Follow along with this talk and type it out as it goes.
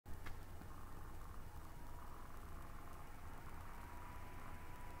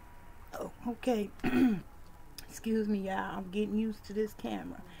Okay, excuse me, y'all. I'm getting used to this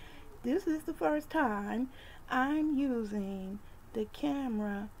camera. This is the first time I'm using the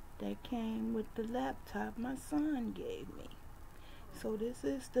camera that came with the laptop my son gave me. So this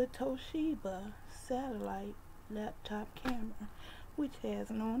is the Toshiba satellite laptop camera, which has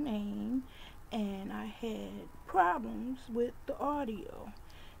no name, and I had problems with the audio.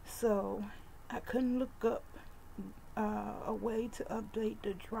 So I couldn't look up a way to update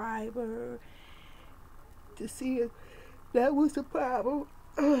the driver to see if that was the problem.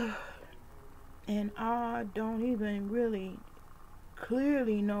 And I don't even really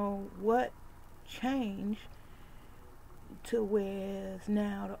clearly know what changed to where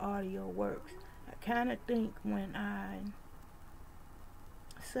now the audio works. I kind of think when I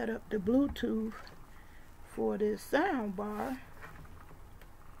set up the Bluetooth for this sound bar,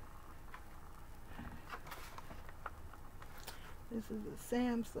 this is a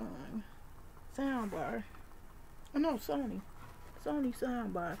Samsung sound bar. Oh no, Sony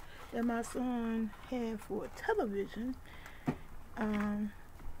sound bar that my son had for television. And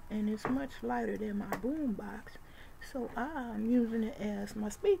it's much lighter than my boom box, so I'm using it as my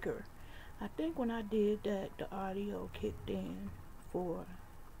speaker. I think when I did that, the audio kicked in for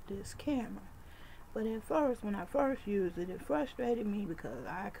this camera. But at first, when I first used it, it frustrated me because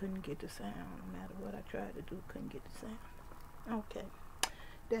I couldn't get the sound. No matter what I tried to do, couldn't get the sound. Okay,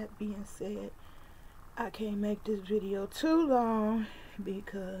 that being said, I can't make this video too long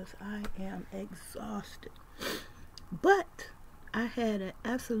because I am exhausted. But I had an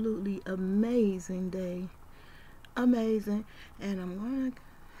absolutely amazing day. Amazing. And I'm going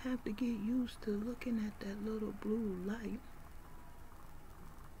to have to get used to looking at that little blue light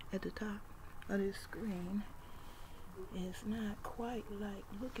at the top of this screen. It's not quite like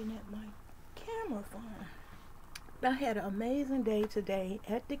looking at my camera phone. I had an amazing day today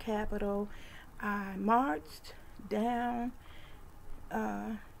at the Capitol. I marched down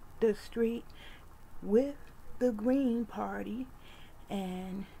the street with the Green Party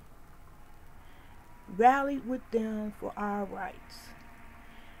and rallied with them for our rights.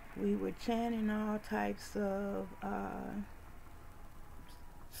 We were chanting all types of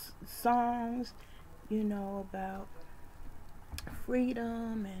songs, about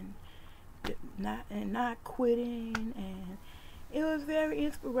freedom and not quitting, and it was very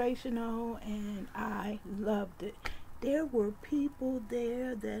inspirational, and I loved it. There were people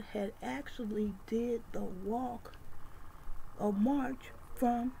there that had actually did the walk or march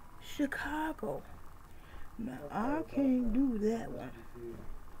from Chicago. Now I can't do that one,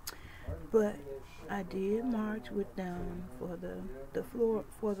 but I did march with them for the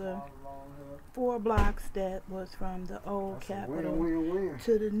 4 blocks that was from the old Capitol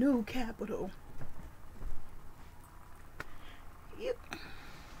to the new Capitol. Yep.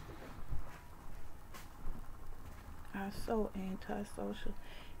 I'm so antisocial.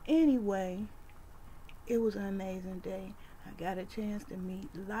 Anyway, it was an amazing day. I got a chance to meet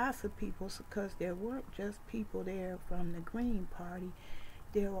lots of people because there weren't just people there from the Green Party.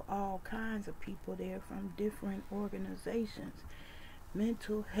 There were all kinds of people there from different organizations.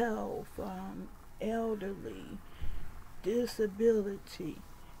 Mental health, elderly, disability,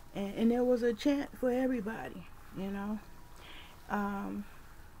 and there was a chant for everybody,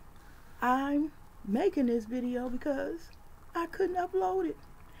 I'm making this video because I couldn't upload it.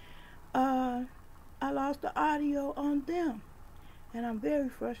 I lost the audio on them, and I'm very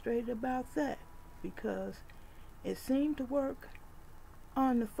frustrated about that because it seemed to work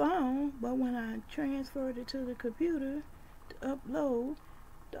on the phone, but when I transferred it to the computer to upload,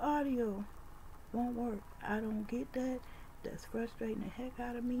 the audio won't work. I don't get that. That's frustrating the heck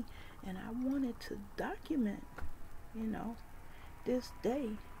out of me, and I wanted to document, this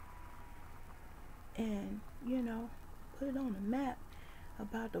day and, put it on a map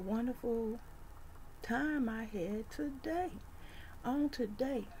about the wonderful time I had today. And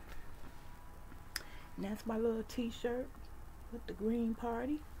that's my little t-shirt with the Green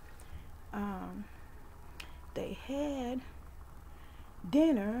Party. They had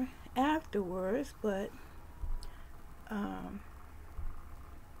dinner afterwards, but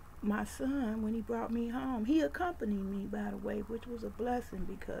my son, when he brought me home, he accompanied me, by the way, which was a blessing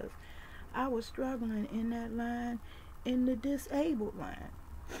because I was struggling in that line, in the disabled line.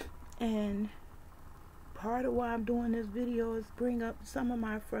 And part of why I'm doing this video is bring up some of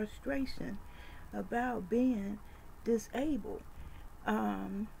my frustration about being disabled.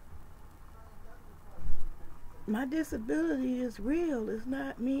 My disability is real. It's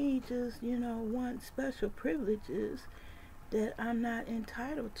not me just, want special privileges that I'm not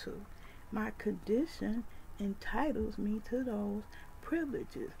entitled to. My condition entitles me to those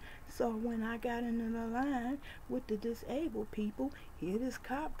privileges. So when I got into the line with the disabled people, here this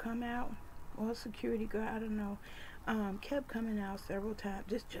cop come out, or security guard, I don't know, kept coming out several times.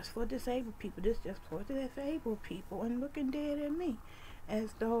 This just for disabled people. This just for disabled people, and looking dead at me,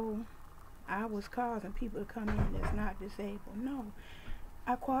 as though I was causing people to come in that's not disabled. No,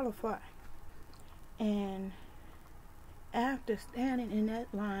 I qualify. And after standing in that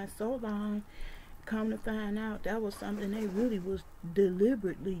line so long, come to find out that was something they really was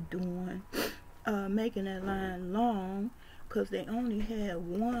deliberately doing, making that line long, because they only had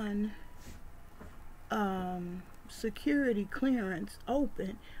one security clearance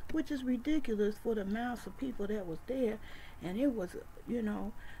open, which is ridiculous for the amounts of people that was there. And it was, you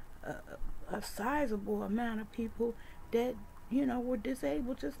know, a sizable amount of people that, you know, were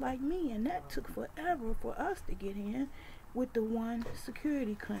disabled just like me, and that took forever for us to get in with the one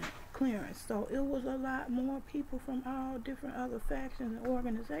security clearance. So it was a lot more people from all different other factions and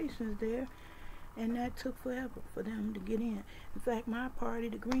organizations there, and that took forever for them to get in. In fact, my party,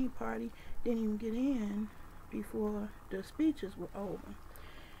 the Green Party, didn't even get in before the speeches were over.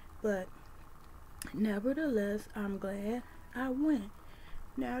 But nevertheless, I'm glad I went.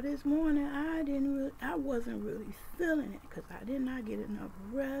 Now this morning I wasn't really feeling it, because I did not get enough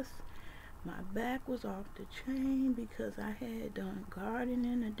rest. My back was off the chain because I had done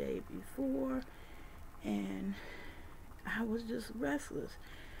gardening the day before, and I was just restless.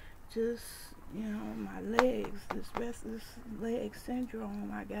 Just, you know, my legs, this restless leg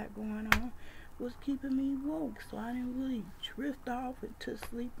syndrome I got going on was keeping me woke, so I didn't really drift off into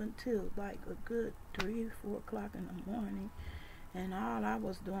sleep until like a good 3 or 4 o'clock in the morning. And all I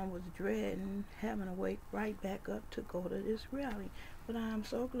was doing was dreading having to wake right back up to go to this rally. But I'm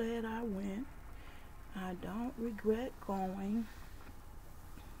so glad I went. I don't regret going.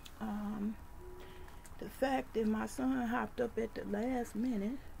 The fact that my son hopped up at the last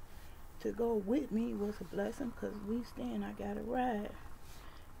minute to go with me was a blessing, because I got a ride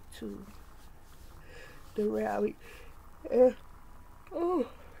to the rally. Oh,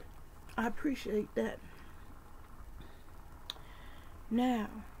 I appreciate that. Now,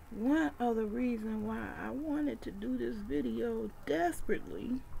 one other reason why I wanted to do this video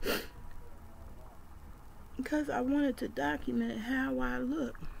desperately, because I wanted to document how I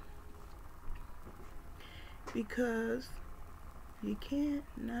look. Because you can't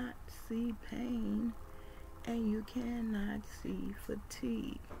not see pain, and you cannot see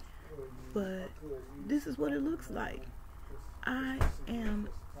fatigue. But this is what it looks like. I am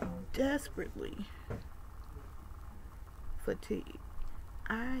desperately fatigued.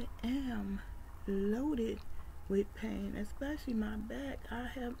 I am loaded with pain, especially my back. I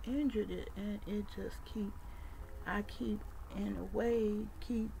have injured it, and it just I keep in a way,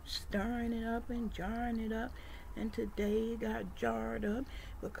 keep stirring it up and jarring it up. And today it got jarred up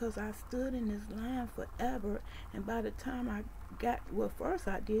because I stood in this line forever. And by the time I got, well, first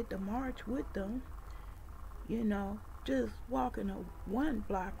I did the march with them, you know, just walking a 1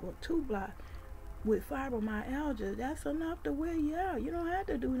 block or 2 blocks with fibromyalgia. That's enough to wear you out. You don't have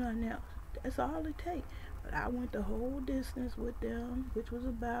to do nothing else. That's all it takes. But I went the whole distance with them, which was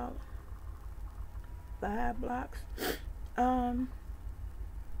about 5 blocks.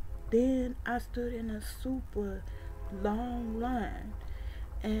 Then I stood in a super long line,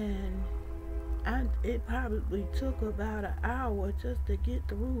 and it probably took about an hour just to get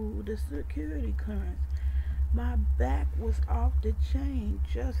through the security clearance. My back was off the chain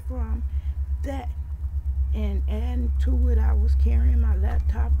just from that, and adding to it, I was carrying my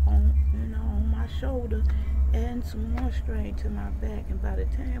laptop on, you know, on my shoulder, adding some more strain to my back. And by the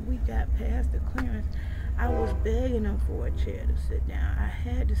time we got past the clearance, I was begging them for a chair to sit down. I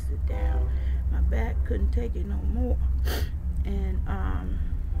had to sit down. My back couldn't take it no more. And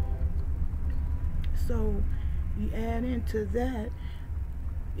so you add into that,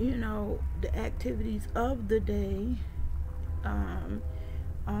 you know, the activities of the day.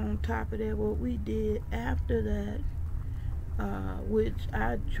 On top of that, what we did after that, which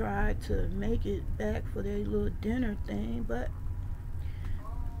I tried to make it back for their little dinner thing, but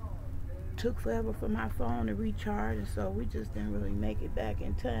took forever for my phone to recharge, and so we just didn't really make it back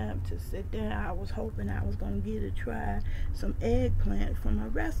in time to sit down. I was hoping I was going to get to try some eggplant from a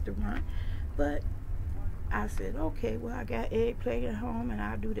restaurant, but I said, okay, well, I got eggplant at home, and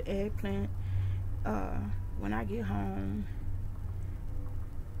I'll do the eggplant when I get home.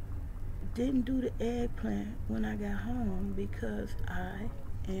 Didn't do the eggplant when I got home because I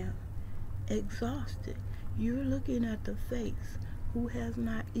am exhausted. You're looking at the face who has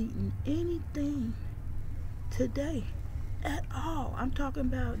not eaten anything today at all. I'm talking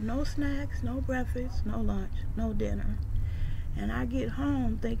about no snacks, no breakfast, no lunch, no dinner. and I get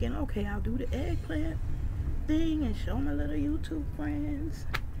home thinking, okay, I'll do the eggplant thing and show my little YouTube friends,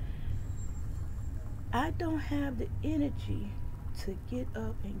 I don't have the energy to get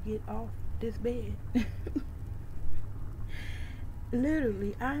up and get off this bed.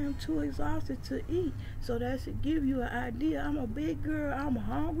 Literally, I am too exhausted to eat. So that should give you an idea. I'm a big girl. I'm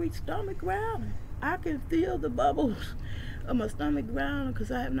hungry, stomach growling. I can feel the bubbles of my stomach growling because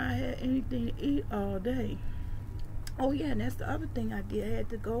I have not had anything to eat all day. Oh yeah, and that's the other thing I did. I had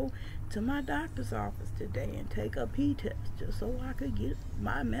to go to my doctor's office today and take a pee test just so I could get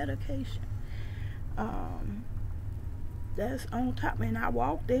my medication. That's on top. And I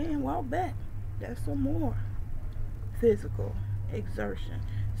walked there and walked back. That's some more physical exertion.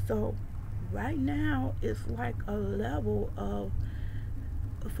 So right now it's like a level of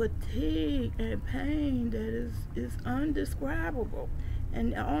fatigue and pain that is undescribable,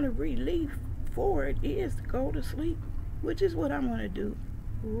 and the only relief for it is to go to sleep, which is what I'm going to do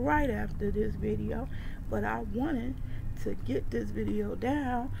right after this video. But I wanted to get this video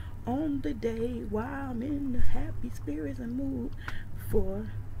down on the day while I'm in the happy spirits and mood for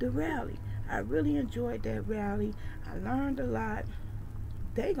the rally. I really enjoyed that rally. I learned a lot.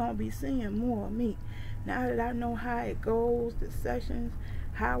 They gonna be seeing more of me now that I know how it goes, the sessions,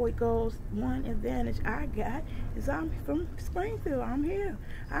 how it goes. One advantage I got is I'm from Springfield. I'm here.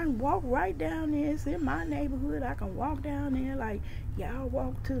 I can walk right down there. It's in my neighborhood. I can walk down there like y'all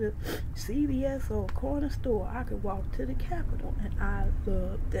walk to the CVS or corner store. I could walk to the Capitol, and I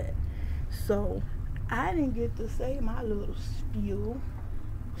love that. So I didn't get to say my little spiel.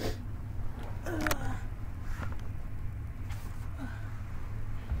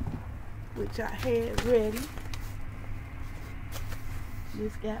 Which I had ready.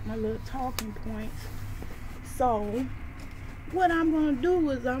 Just got my little talking points. So what I'm gonna do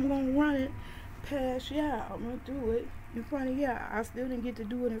is I'm gonna run it past y'all. I'm gonna do it in front of y'all. I still didn't get to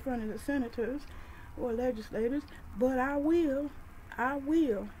do it in front of the senators or legislators, but I will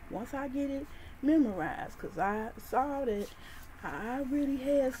once I get it memorized, because I saw that I really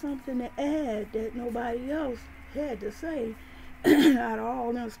had something to add that nobody else had to say out of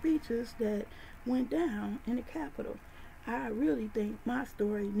all them speeches that went down in the Capitol. I really think my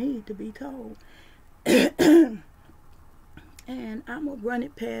story needs to be told. And I'm going to run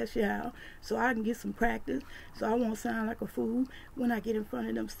it past y'all so I can get some practice, so I won't sound like a fool when I get in front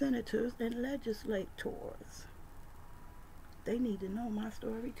of them senators and legislators. They need to know my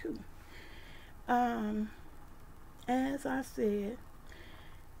story too. As I said,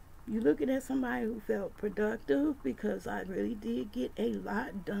 you're looking at somebody who felt productive, because I really did get a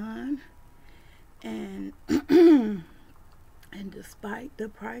lot done. And and despite the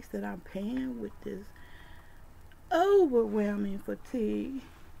price that I'm paying with this overwhelming fatigue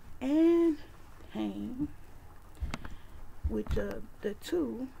and pain, which the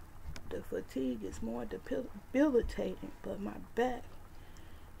fatigue is more debilitating, but my back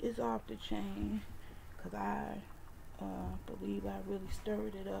is off the chain, because I believe I really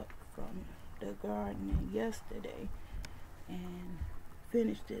stirred it up from the gardening yesterday and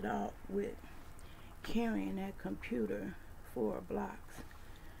finished it off with carrying that computer 4 blocks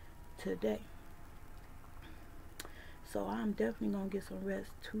today. So I'm definitely gonna get some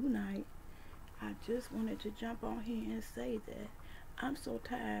rest tonight. I just wanted to jump on here and say that I'm so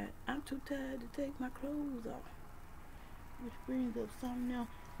tired. I'm too tired to take my clothes off. Which brings up something else.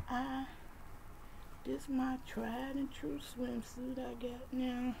 This is my tried and true swimsuit I got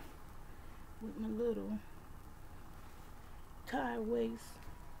now, with my little tie waist.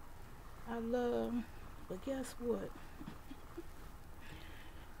 I love, but guess what?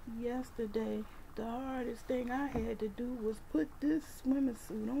 Yesterday, the hardest thing I had to do was put this swimming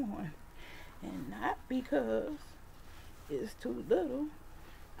suit on. And not because it's too little.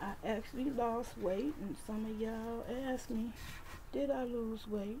 I actually lost weight, and some of y'all asked me, did I lose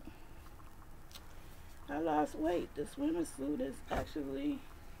weight? I lost weight. The swimming suit is actually,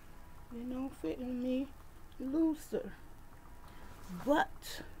 fitting me looser.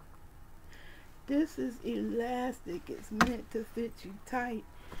 But this is elastic. It's meant to fit you tight.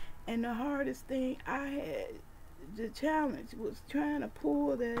 And the hardest thing I had, the challenge, was trying to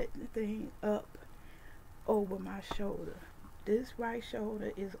pull that thing up over my shoulder. This right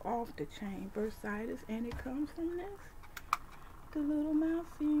shoulder is off the chain, bursitis, and it comes from this. The little mouse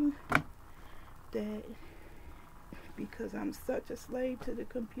seam that, because I'm such a slave to the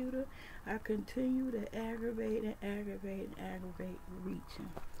computer, I continue to aggravate reaching.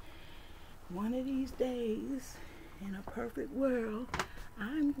 One of these days, in a perfect world,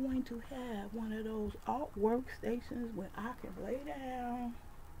 I'm going to have one of those alt workstations where I can lay down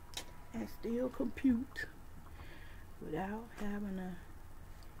and still compute. without having to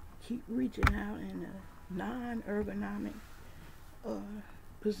keep reaching out in a non-ergonomic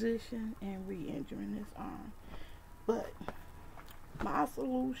position and re-injuring this arm. But my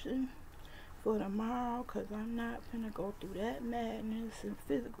solution for tomorrow, because I'm not gonna go through that madness and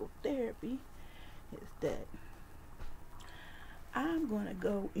physical therapy, is that I'm gonna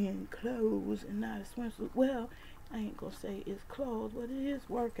go in clothes and not a swimsuit. Well, I ain't gonna say it's clothes, but it is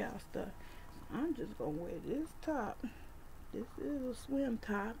workout stuff. I'm just gonna wear this top. This is a swim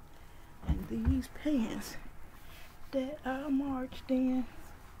top, and these pants that I marched in,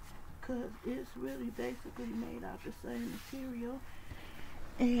 because it's really basically made out the same material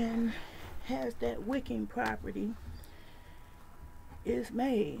and has that wicking property. It's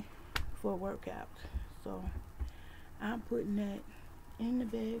made for workouts. So I'm putting that in the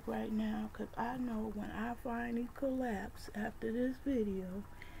bag right now, because I know when I finally collapse after this video,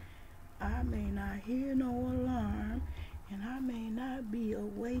 I may not hear no alarm, and I may not be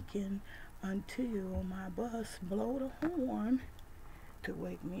awakened until my bus blow the horn to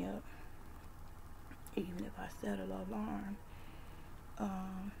wake me up. Even if I set an alarm,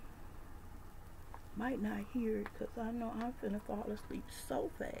 might not hear it, because I know I'm finna fall asleep so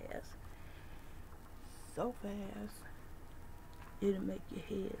fast, it'll make your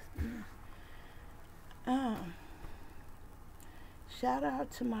head spin. Shout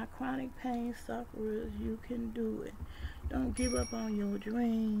out to my chronic pain sufferers. You can do it. Don't give up on your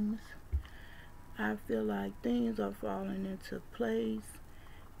dreams. I feel like things are falling into place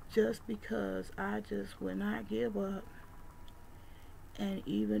just because I just will not give up. And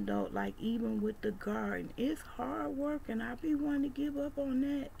even though, like, even with the garden, it's hard work, and I be wanting to give up on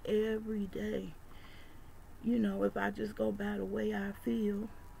that every day. You know, if I just go by the way I feel.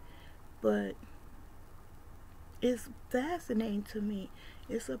 But it's fascinating to me.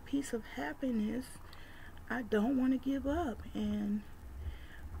 It's a piece of happiness. I don't want to give up. And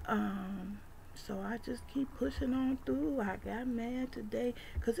so I just keep pushing on through. I got mad today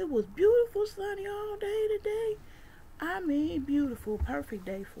because it was beautiful, sunny all day today. I mean, beautiful, perfect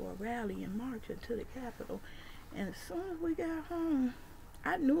day for a rally and marching to the Capitol. And as soon as we got home,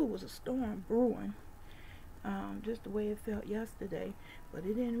 I knew it was a storm brewing. Just the way it felt yesterday. But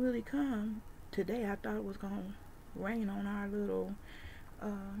it didn't really come. Today I thought it was going to rain on our little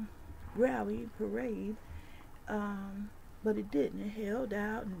rally parade. But it didn't. It held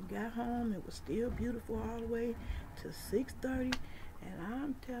out and got home. It was still beautiful all the way to 6:30. And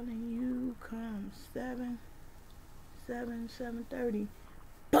I'm telling you, come 7:30,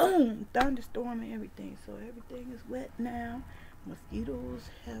 boom, thunderstorm and everything. So everything is wet now.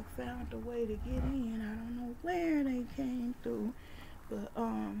 Mosquitoes have found a way to get in. I don't know where they came through, but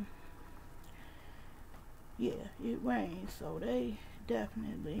yeah, it rained, so they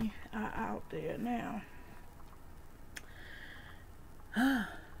definitely are out there now.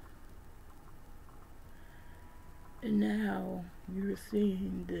 And now you're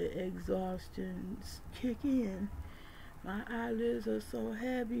seeing the exhaustion kick in. My eyelids are so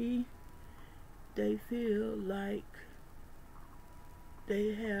heavy, they feel like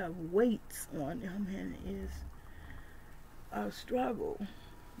they have weights on them, and it's a struggle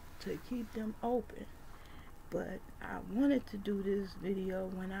to keep them open. But I wanted to do this video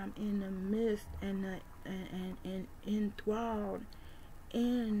when I'm in the midst and enthralled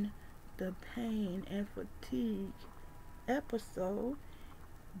in the pain and fatigue episode,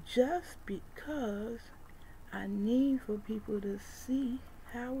 just because I need for people to see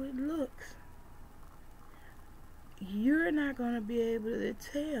how it looks. You're not going to be able to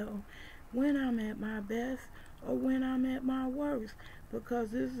tell when I'm at my best or when I'm at my worst,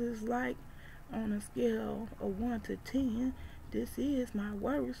 because this is like on a scale of 1 to 10. This is my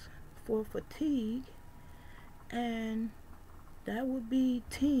worst for fatigue, and that would be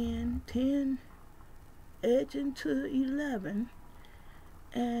 10 edging to 11.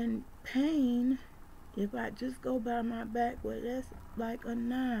 And pain, if I just go by my back, well, that's like a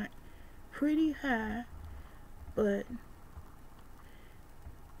 9, pretty high, but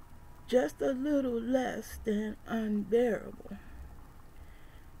just a little less than unbearable.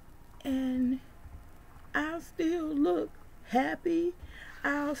 And I'll still look happy.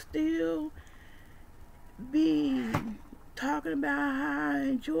 I'll still be talking about how I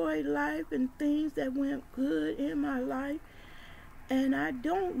enjoyed life and things that went good in my life. And I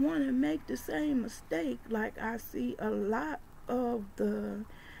don't want to make the same mistake like I see a lot of the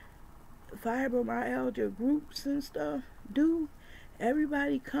fibromyalgia groups and stuff do.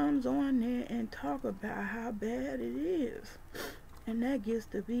 Everybody comes on there and talk about how bad it is, and that gets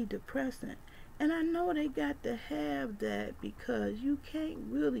to be depressing. And I know they got to have that because you can't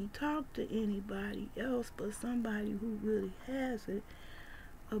really talk to anybody else but somebody who really has it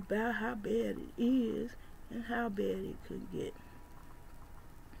about how bad it is and how bad it could get.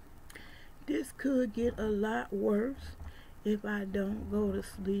 This could get a lot worse if I don't go to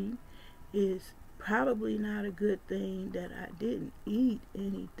sleep. It's probably not a good thing that I didn't eat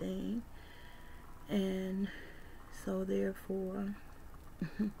anything, and so therefore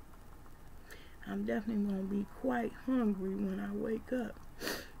I'm definitely going to be quite hungry when I wake up.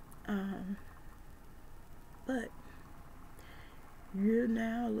 But you're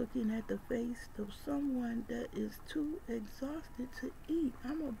now looking at the face of someone that is too exhausted to eat.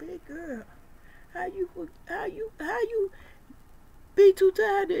 I'm a big girl. How you be too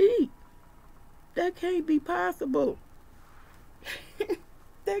tired to eat? That can't be possible.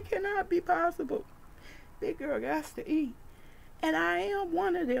 That cannot be possible. Big girl got to eat. And I am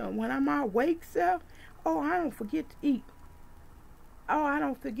one of them. When I'm awake self, I don't forget to eat. I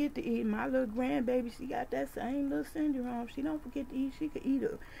don't forget to eat. My little grandbaby, she got that same little syndrome. She don't forget to eat. She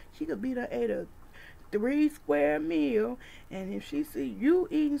could be ate a 3-square meal, and if she see you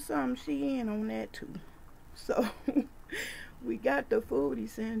eating something, she in on that too. So we got the foodie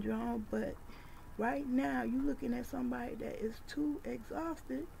syndrome, but right now you looking at somebody that is too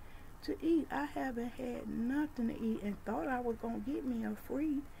exhausted to eat. I haven't had nothing to eat and thought I was gonna get me a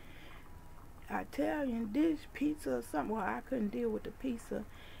free Italian dish, pizza or something. Well, I couldn't deal with the pizza,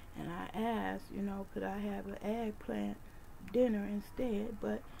 and I asked, could I have an eggplant dinner instead,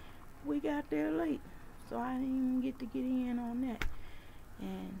 but we got there late, so I didn't even get to get in on that.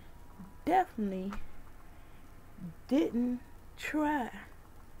 And definitely didn't try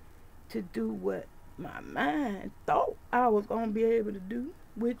to do what my mind thought I was going to be able to do,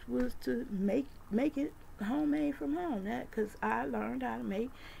 which was to make it homemade from home. That because I learned how to make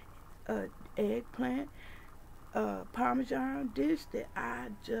a eggplant Parmesan dish that I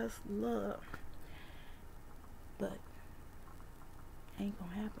just love, but ain't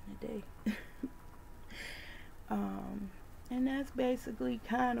gonna happen today. And that's basically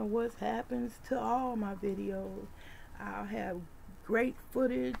kind of what happens to all my videos. I'll have great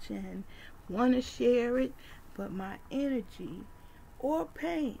footage and want to share it, but my energy or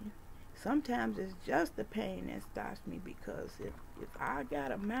pain, sometimes it's just the pain that stops me, because if I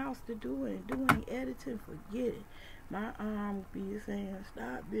got a mouse to do it and do any editing, forget it. My arm will be saying,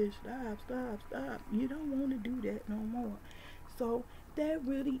 stop bitch, stop. You don't want to do that no more. So that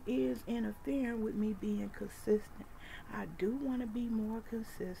really is interfering with me being consistent. I do want to be more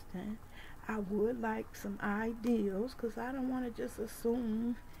consistent. I would like some ideals, because I don't want to just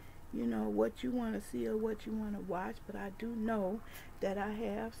assume what you want to see or what you want to watch. But I do know that I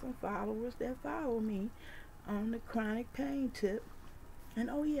have some followers that follow me on the chronic pain tip. And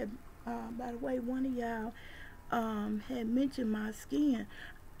by the way, one of y'all had mentioned my skin.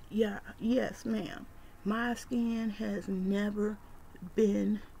 Yes ma'am, my skin has never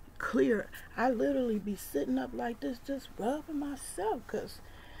been clear. I literally be sitting up like this just rubbing myself, because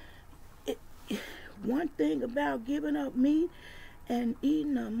one thing about giving up meat and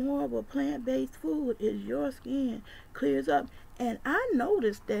eating more of a plant-based food is your skin clears up. And I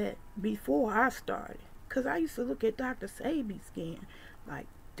noticed that before I started, because I used to look at Dr. Sebi's skin like,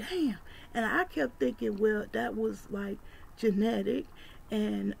 damn. And I kept thinking, well, that was like genetic,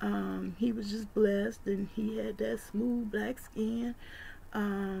 and he was just blessed and he had that smooth black skin,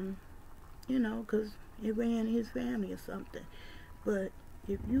 because it ran in his family or something. But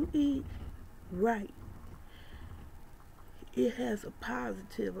if you eat right, it has a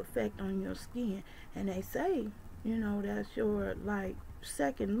positive effect on your skin. And they say, that's your like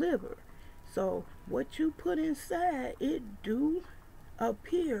second liver. So what you put inside, it do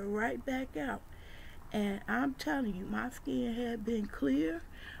appear right back out. And I'm telling you, my skin had been clear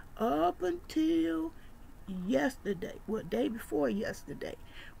up until yesterday, day before yesterday,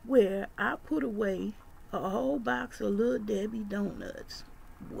 where I put away a whole box of Little Debbie donuts.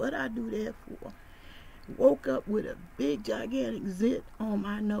 What I do that for? Woke up with a big gigantic zit on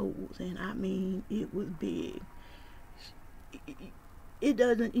my nose, and I mean, it was big. It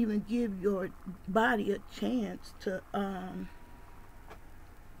doesn't even give your body a chance to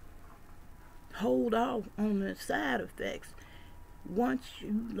hold off on the side effects once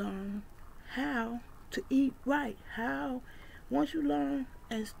you learn how to eat right. Once you learn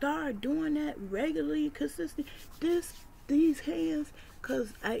and start doing that regularly and consistently, these hands,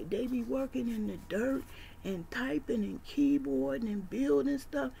 because they be working in the dirt and typing and keyboarding and building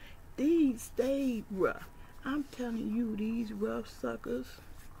stuff, these stay rough. I'm telling you, these rough suckers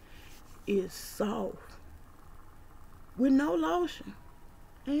is soft with no lotion.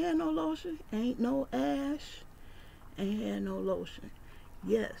 Ain't had no lotion. Ain't no ash. Ain't had no lotion.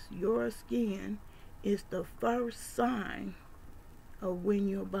 Yes, your skin is the first sign of when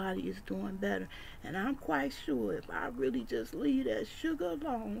your body is doing better. And I'm quite sure if I really just leave that sugar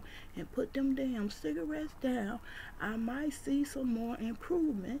alone and put them damn cigarettes down, I might see some more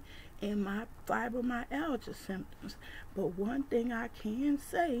improvement in my fibromyalgia symptoms. But one thing I can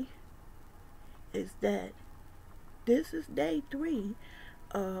say is that this is day 3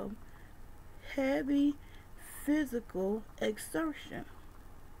 of heavy physical exertion.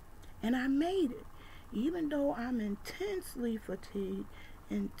 And I made it. Even though I'm intensely fatigued,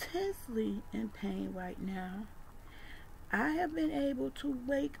 intensely in pain right now, I have been able to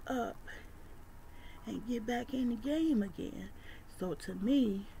wake up and get back in the game again. So to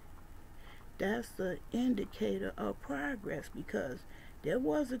me, that's an indicator of progress, because there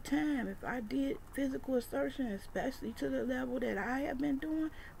was a time if I did physical exertion, especially to the level that I have been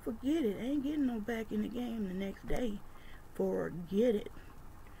doing, forget it. Ain't getting no back in the game the next day. Forget it.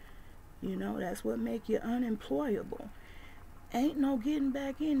 You know, that's what make you unemployable. Ain't no getting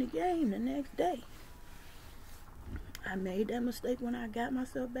back in the game the next day. I made that mistake when I got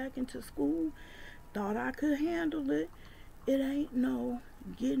myself back into school. Thought I could handle it. It ain't no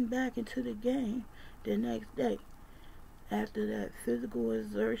getting back into the game the next day. After that physical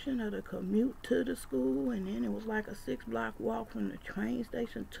exertion of the commute to the school, and then it was like a 6-block walk from the train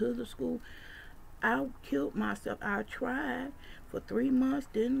station to the school, I killed myself. I tried for 3 months,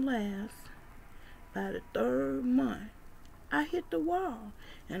 didn't last. By the 3rd month, I hit the wall.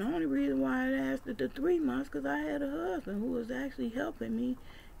 And the only reason why it lasted the 3 months, because I had a husband who was actually helping me,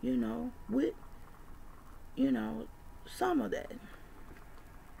 with, some of that.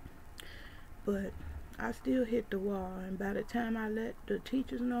 But I still hit the wall. And by the time I let the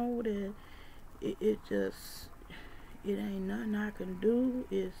teachers know that it ain't nothing I can do,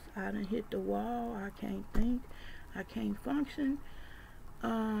 I done hit the wall, I can't think, I can't function.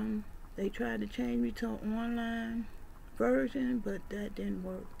 They tried to change me to an online version, but that didn't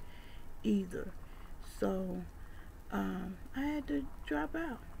work either. So I had to drop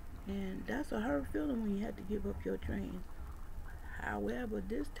out, and that's a hard feeling when you have to give up your dreams. However,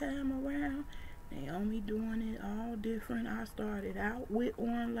 this time around, Naomi doing it all different. I started out with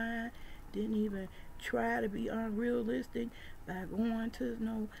online, didn't even try to be unrealistic by going to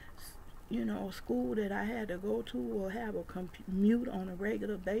school that I had to go to or have a commute on a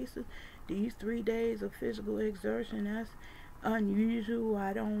regular basis. These 3 days of physical exertion, that's unusual.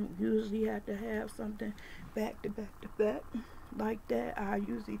 I don't usually have to have something back to back to back like that. I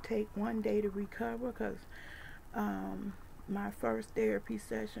usually take 1 day to recover, because my first therapy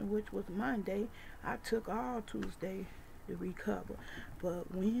session, which was Monday, I took all Tuesday to recover.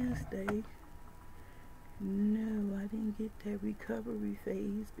 But Wednesday, no, I didn't get that recovery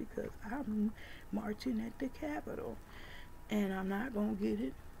phase, because I'm marching at the Capitol. And I'm not going to get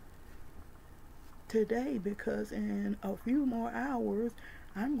it today, because in a few more hours,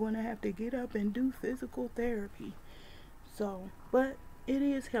 I'm going to have to get up and do physical therapy. So, but it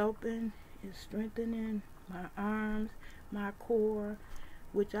is helping. It's strengthening my arms, my core,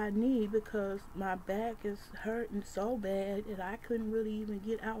 which I need, because my back is hurting so bad that I couldn't really even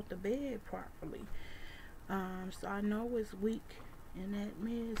get out the bed properly. So I know it's weak in that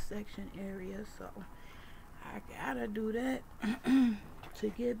midsection area, so I gotta do that to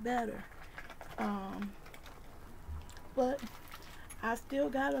get better. But I still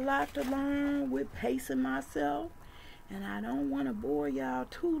got a lot to learn with pacing myself, and I don't want to bore y'all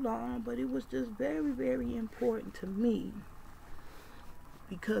too long, but it was just very, very important to me,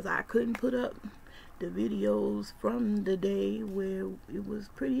 because I couldn't put up the videos from the day where it was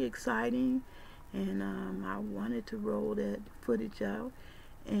pretty exciting, and I wanted to roll that footage out,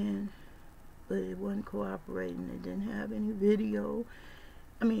 but it wasn't cooperating. It didn't have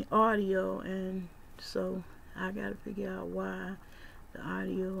any audio, and so I gotta figure out why the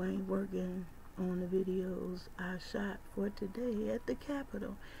audio ain't working on the videos I shot for today at the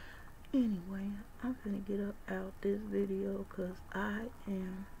Capitol. Anyway, I'm gonna get out this video because I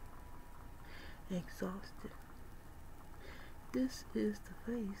am exhausted. This is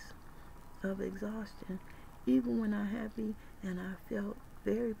the face of exhaustion, even when I'm happy and I felt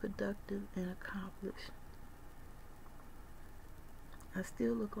very productive and accomplished. I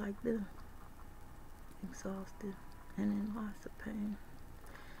still look like this, exhausted and in lots of pain.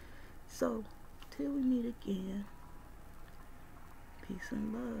 So, till we meet again, peace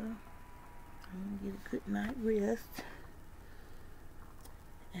and love. I'm gonna get a good night rest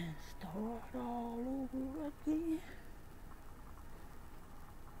and start all over again.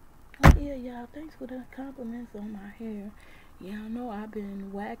 Oh yeah, y'all, thanks for the compliments on my hair. Yeah, I know I've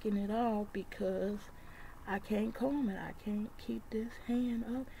been whacking it off because I can't comb it. I can't keep this hand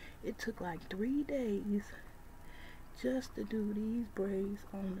up. It took like 3 days just to do these braids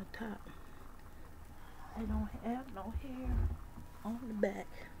on the top. I don't have no hair on the back.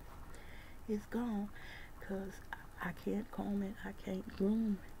 It's gone because I can't comb it. I can't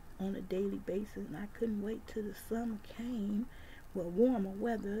groom on a daily basis, and I couldn't wait till the summer came, well, warmer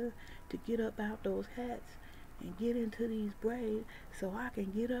weather, to get up out those hats and get into these braids so I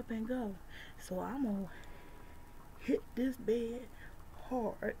can get up and go. So I'm gonna hit this bed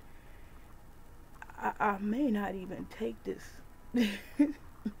hard. I may not even take this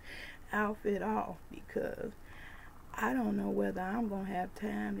outfit off because I don't know whether I'm gonna have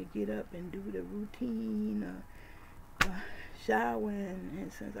time to get up and do the routine, shower,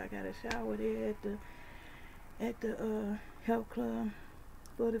 and since I got a shower there at the health club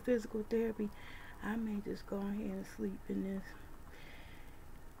for the physical therapy, I may just go ahead and sleep in this.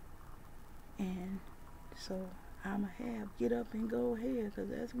 And so I'ma have get up and go ahead, because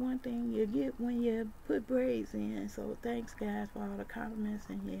that's one thing you get when you put braids in. So thanks guys for all the compliments,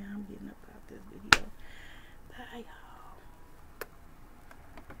 and yeah, I'm getting up out this video. Bye y'all.